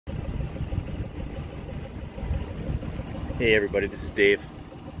Hey everybody, this is Dave.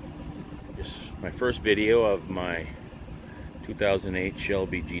 This is my first video of my 2008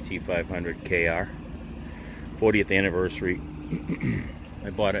 Shelby GT500KR 40th anniversary. I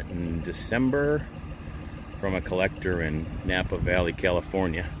bought it in December from a collector in Napa Valley,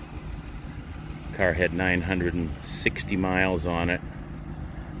 California. The car had 960 miles on it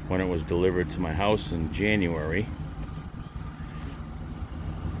when it was delivered to my house in January.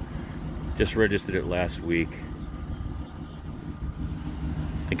 Just registered it last week.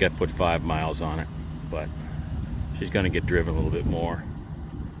 I think I put 5 miles on it, but she's going to get driven a little bit more.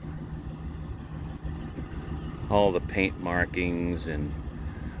 All the paint markings and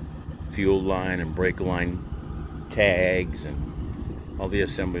fuel line and brake line tags and all the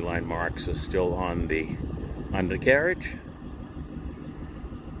assembly line marks are still on the undercarriage,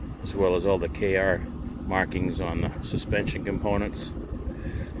 as well as all the KR markings on the suspension components.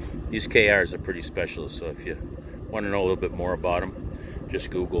 These KRs are pretty special, so if you want to know a little bit more about them, just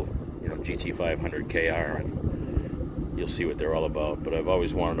Google, GT500KR, and you'll see what they're all about. But I've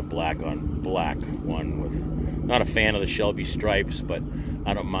always wanted a black on black one with, not a fan of the Shelby stripes, but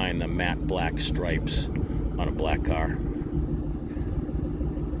I don't mind the matte black stripes on a black car.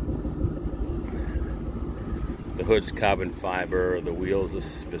 The hood's carbon fiber, the wheels are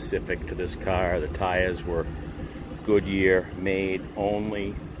specific to this car, the tires were Goodyear made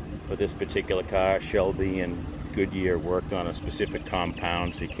only for this particular car. Shelby and Goodyear worked on a specific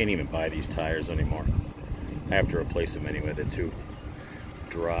compound, so you can't even buy these tires anymore. I have to replace them anyway. They're too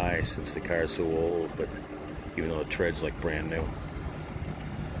dry since the car is so old, but even though the tread's like brand new.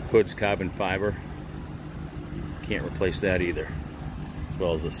 Hood's carbon fiber. Can't replace that either, as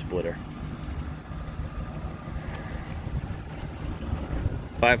well as the splitter.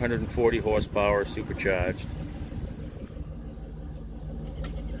 540 horsepower, supercharged.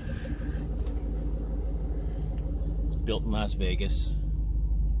 Built in Las Vegas.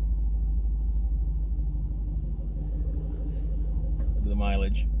 Look at the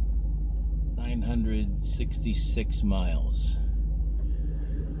mileage. 966 miles.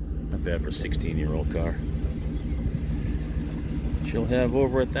 Not bad for a 16-year-old car. She'll have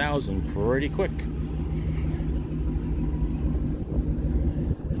over 1,000 pretty quick.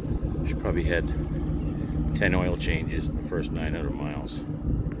 She probably had 10 oil changes in the first 900 miles.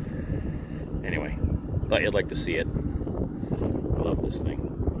 Anyway, thought you'd like to see it. I love this thing.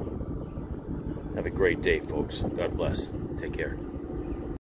 Have a great day, folks. God bless. Take care.